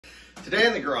Today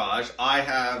in the garage, I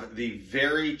have the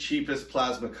very cheapest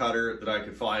plasma cutter that I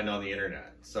could find on the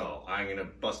internet. So I'm gonna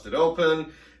bust it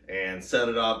open and set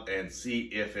it up and see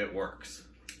if it works.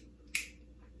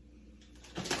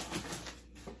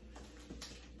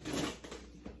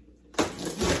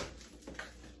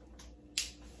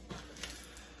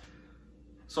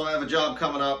 So I have a job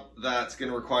coming up that's going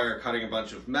to require cutting a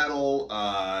bunch of metal.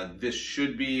 This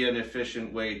should be an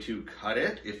efficient way to cut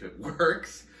it if it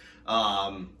works.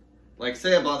 Like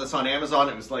say I bought this on Amazon,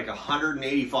 it was like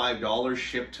 $185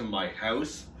 shipped to my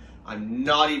house. I'm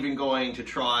not even going to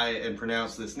try and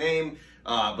pronounce this name,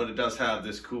 but it does have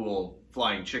this cool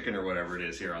flying chicken or whatever it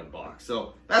is here on the box.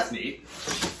 So that's neat.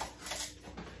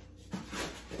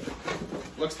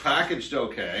 Looks packaged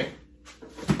okay.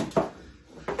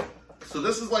 So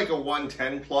this is like a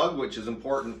 110 plug, which is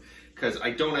important because I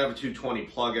don't have a 220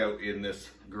 plug out in this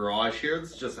garage here.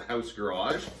 This is just a house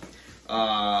garage.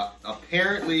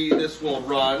 Apparently this will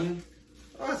run,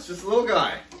 oh, it's just a little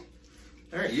guy.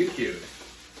 Aren't you cute?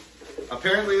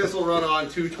 Apparently this will run on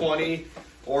 220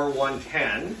 or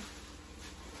 110.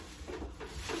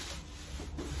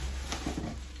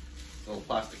 Little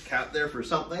plastic cap there for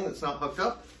something that's not hooked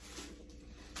up.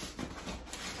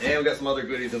 And we've got some other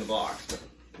goodies in the box.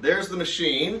 There's the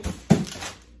machine.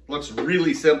 Looks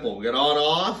really simple. We got on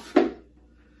off,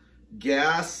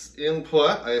 gas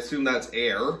input, I assume that's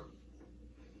air.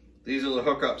 These are the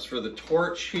hookups for the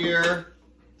torch here,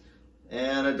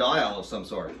 and a dial of some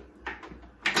sort.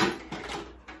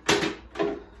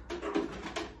 Let's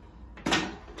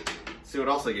see what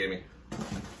else they gave me.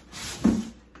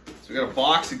 So we got a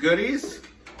box of goodies.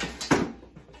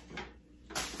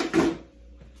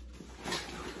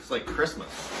 It's like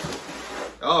Christmas.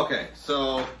 Okay,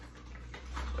 so,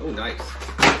 oh nice.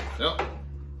 Nope.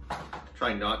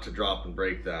 Try not to drop and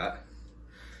break that.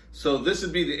 So this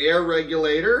would be the air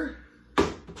regulator.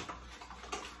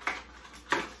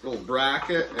 Little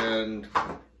bracket and,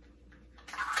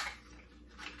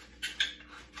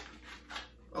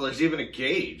 oh, there's even a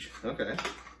gauge. Okay.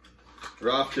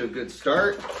 We're off to a good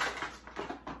start.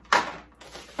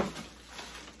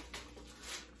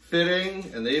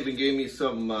 Fitting, and they even gave me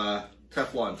some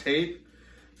Teflon tape.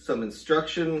 Some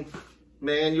instruction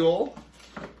manual.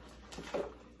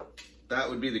 That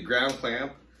would be the ground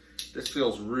clamp. This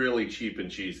feels really cheap and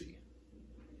cheesy,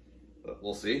 but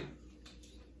we'll see.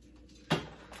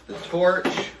 The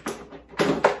torch,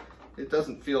 it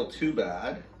doesn't feel too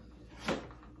bad.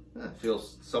 It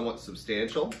feels somewhat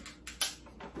substantial.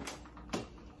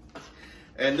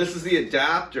 And this is the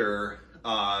adapter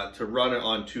to run it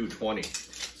on 220.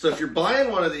 So if you're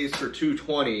buying one of these for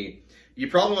 220, you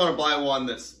probably want to buy one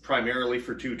that's primarily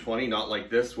for 220, not like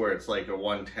this where it's like a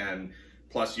 110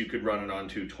 plus you could run it on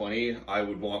 220. I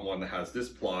would want one that has this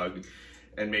plug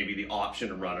and maybe the option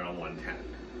to run it on 110.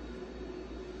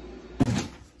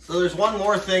 So there's one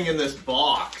more thing in this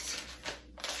box.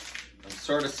 I'm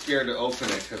sort of scared to open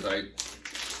it because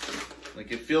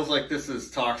it feels like this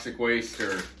is toxic waste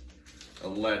or a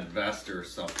lead vest or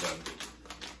something.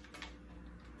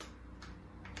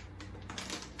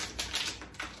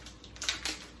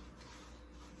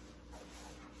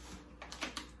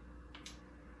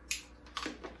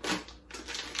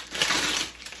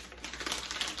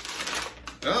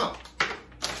 Oh.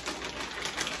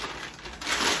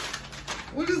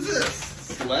 What is this?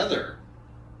 It's leather.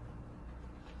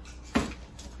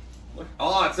 Look.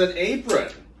 Oh, it's an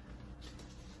apron.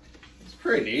 It's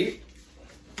pretty neat.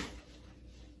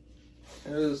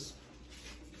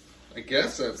 I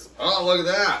guess that's, oh, look at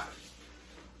that.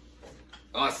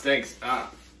 Oh, it stinks. Ah.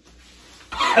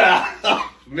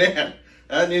 Oh, man,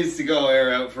 that needs to go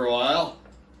air out for a while.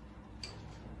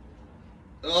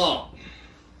 Oh.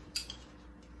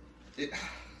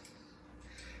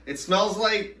 It smells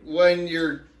like when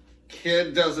your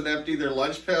kid doesn't empty their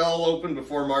lunch pail open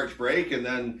before March break, and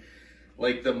then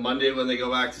like the Monday when they go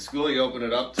back to school, you open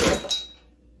it up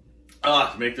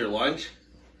to make their lunch.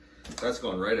 That's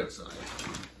going right outside.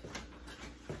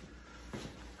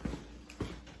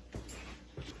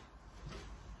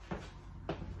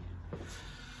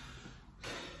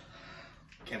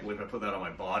 Can't believe I put that on my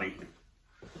body.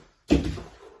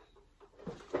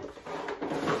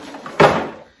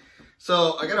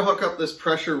 So I gotta hook up this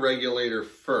pressure regulator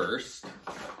first.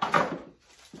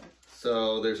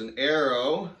 So there's an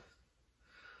arrow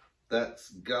that's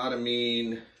gotta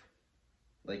mean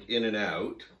like in and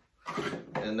out.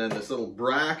 And then this little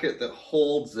bracket that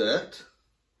holds it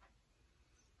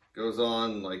goes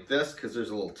on like this because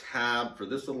there's a little tab for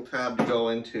this little tab to go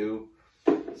into.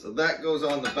 So that goes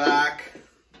on the back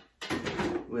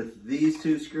with these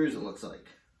two screws, it looks like.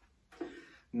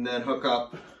 And then hook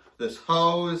up this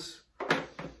hose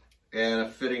and a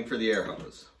fitting for the air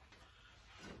hose.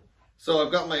 So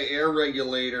I've got my air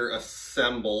regulator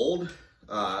assembled.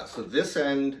 So this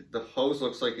end, the hose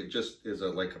looks like it just is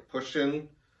like a push-in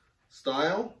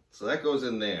style. So that goes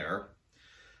in there.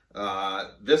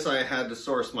 This I had to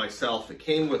source myself. It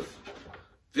came with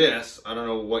this. I don't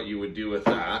know what you would do with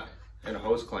that, and a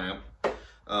hose clamp.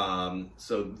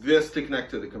 So this to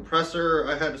connect to the compressor,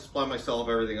 I had to supply myself.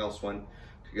 Everything else went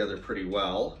together pretty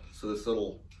well. So this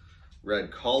little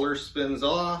red collar spins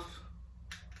off.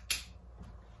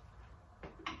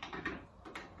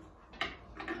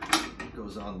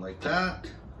 Goes on like that.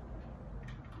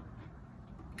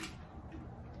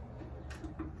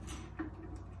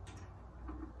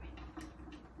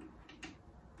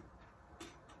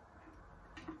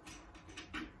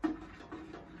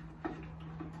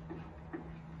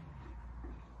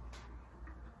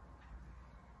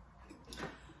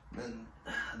 Then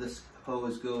this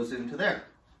hose goes into there.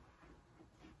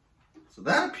 So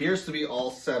that appears to be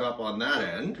all set up on that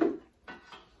end.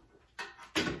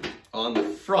 On the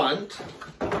front,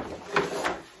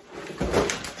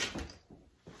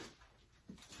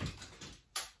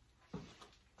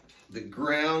 the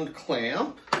ground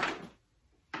clamp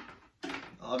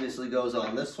obviously goes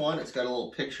on this one. It's got a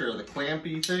little picture of the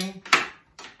clampy thing.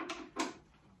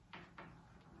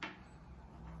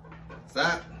 That's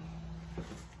that.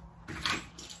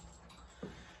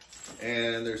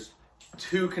 And there's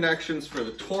two connections for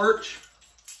the torch.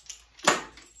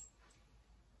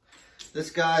 This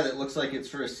guy that looks like it's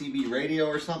for a CB radio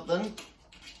or something.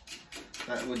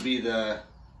 That would be the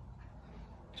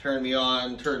turn me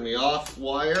on, turn me off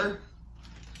wire.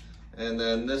 And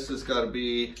then this has got to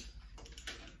be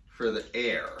for the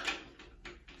air.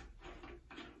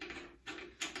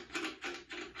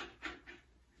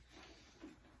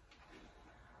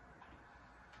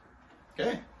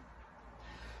 Okay.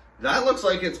 That looks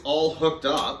like it's all hooked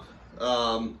up.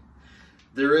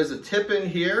 There is a tip in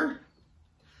here.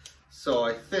 So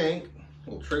I think,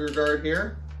 little trigger guard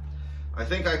here, I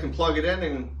think I can plug it in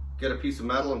and get a piece of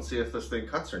metal and see if this thing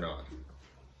cuts or not.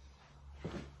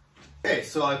 Okay,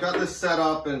 so I've got this set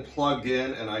up and plugged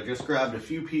in, and I just grabbed a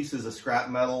few pieces of scrap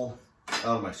metal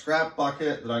out of my scrap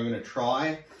bucket that I'm going to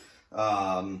try.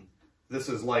 This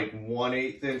is like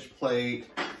 1/8 inch plate.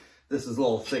 This is a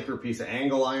little thicker piece of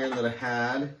angle iron that I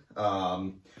had.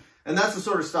 And that's the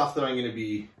sort of stuff that I'm going to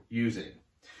be using.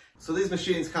 So these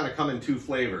machines kind of come in two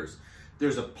flavors.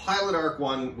 There's a Pilot Arc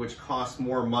one which costs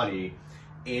more money,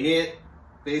 and it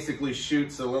basically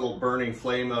shoots a little burning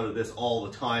flame out of this all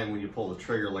the time when you pull the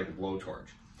trigger like a blowtorch.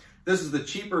 This is the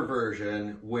cheaper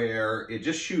version where it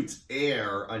just shoots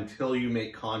air until you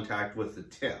make contact with the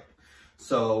tip.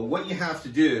 So what you have to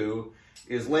do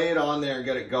is lay it on there and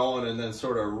get it going, and then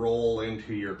sort of roll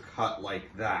into your cut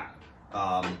like that.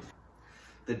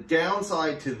 The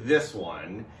downside to this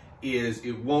one is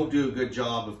it won't do a good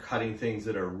job of cutting things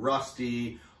that are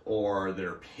rusty or that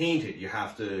are painted. You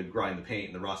have to grind the paint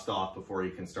and the rust off before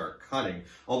you can start cutting.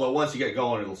 Although once you get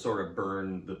going, it'll sort of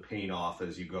burn the paint off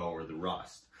as you go, or the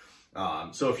rust.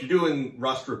 So if you're doing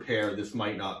rust repair, this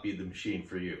might not be the machine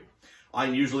for you.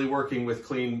 I'm usually working with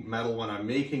clean metal when I'm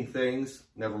making things.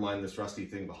 Never mind this rusty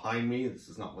thing behind me. This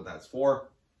is not what that's for.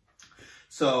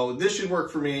 So this should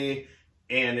work for me,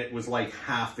 and it was like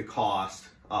half the cost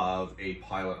of a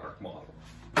Pilot Arc model.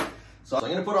 So I'm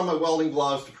gonna put on my welding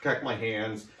gloves to protect my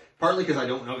hands, partly because I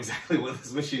don't know exactly what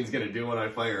this machine's gonna do when I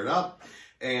fire it up.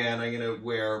 And I'm gonna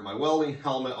wear my welding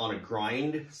helmet on a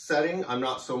grind setting. I'm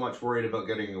not so much worried about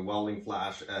getting a welding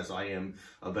flash as I am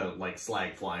about like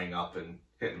slag flying up and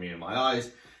hitting me in my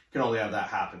eyes. Can only have that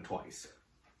happen twice.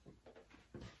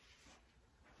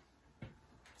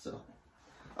 So,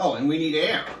 oh, and we need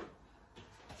air.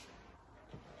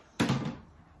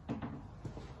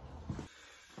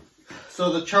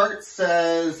 So the chart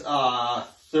says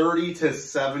 30 to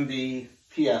 70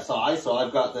 PSI. So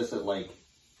I've got this at like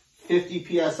 50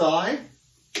 PSI.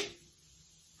 Is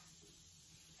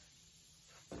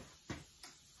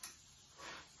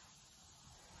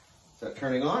that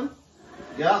turning on?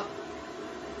 Yeah.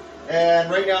 And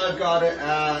right now I've got it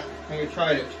at, I'm going to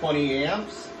try it at 20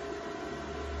 amps.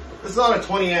 This is on a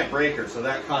 20 amp breaker, so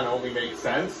that kind of only makes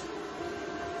sense.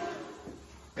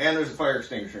 And there's a fire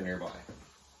extinguisher nearby.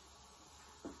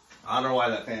 I don't know why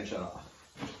that fan shut off.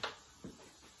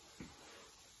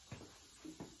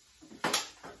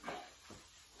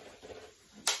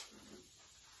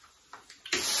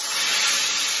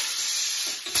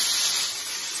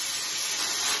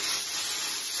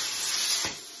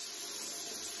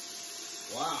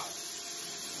 Wow.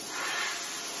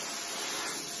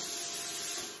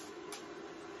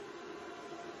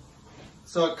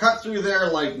 So it cut through there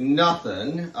like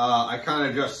nothing. I kind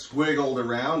of just swiggled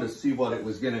around to see what it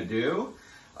was gonna do.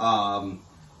 I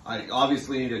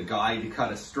obviously need a guide to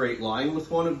cut a straight line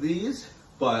with one of these,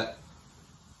 but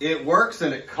it works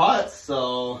and it cuts,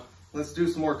 so let's do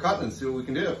some more cutting and see what we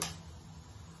can do.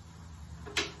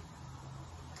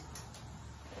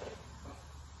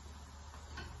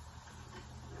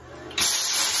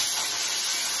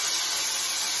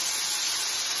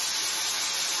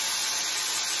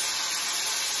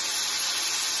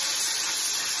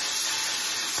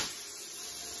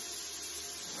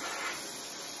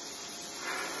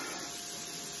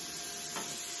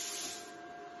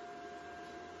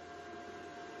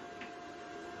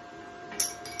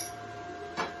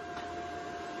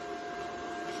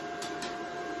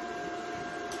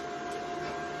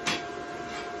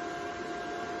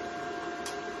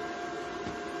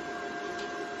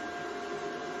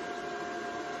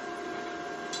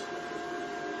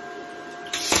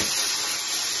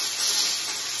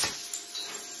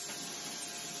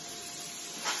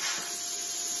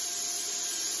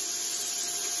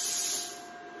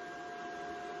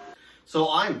 So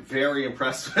I'm very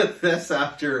impressed with this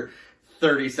after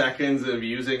 30 seconds of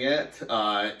using it.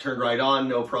 It turned right on,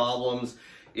 no problems.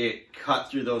 It cut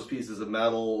through those pieces of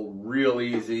metal real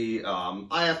easy.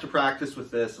 I have to practice with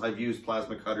this. I've used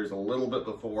plasma cutters a little bit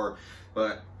before,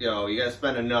 but you know, you gotta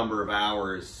spend a number of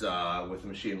hours with a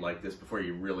machine like this before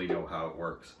you really know how it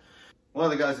works. One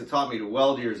of the guys that taught me to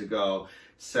weld years ago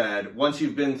said, once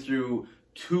you've been through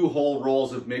 2 whole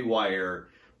rolls of MIG wire,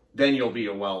 then you'll be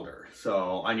a welder.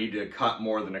 So I need to cut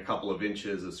more than a couple of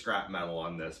inches of scrap metal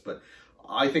on this, but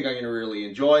I think I'm gonna really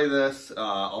enjoy this.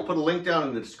 I'll put a link down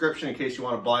in the description in case you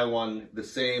wanna buy one the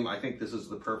same. I think this is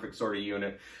the perfect sort of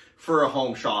unit for a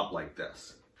home shop like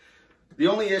this. The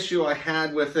only issue I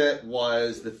had with it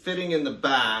was the fitting in the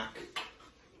back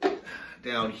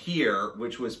down here,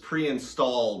 which was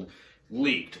pre-installed,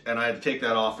 leaked, and I had to take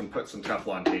that off and put some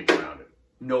Teflon tape around it.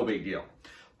 No big deal.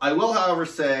 I will, however,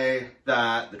 say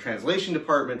that the translation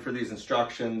department for these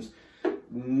instructions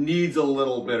needs a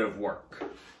little bit of work.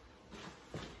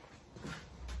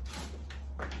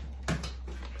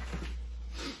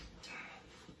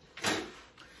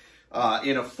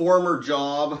 In a former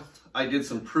job, I did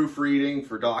some proofreading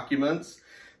for documents,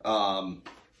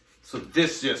 so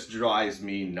this just drives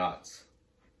me nuts.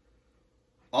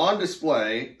 On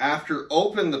display, after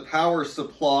open the power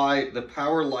supply, the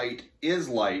power light is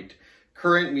light.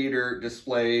 Current meter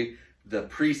display the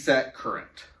preset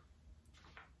current.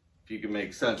 If you can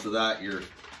make sense of that, you're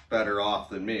better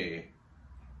off than me.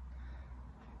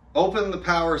 Open the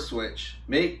power switch.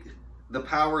 Make the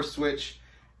power switch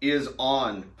is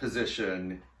on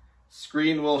position.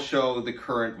 Screen will show the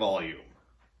current volume.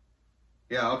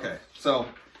 Yeah, okay. So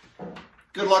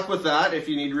good luck with that if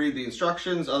you need to read the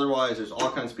instructions. Otherwise, there's all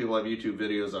kinds of people who have YouTube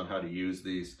videos on how to use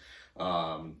these.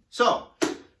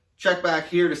 Check back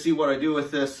here to see what I do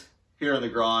with this here in the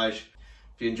garage.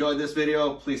 If you enjoyed this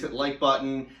video, please hit the like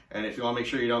button. And if you want to make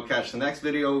sure you don't catch the next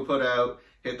video we put out,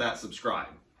 hit that subscribe.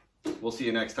 We'll see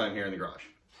you next time here in the garage.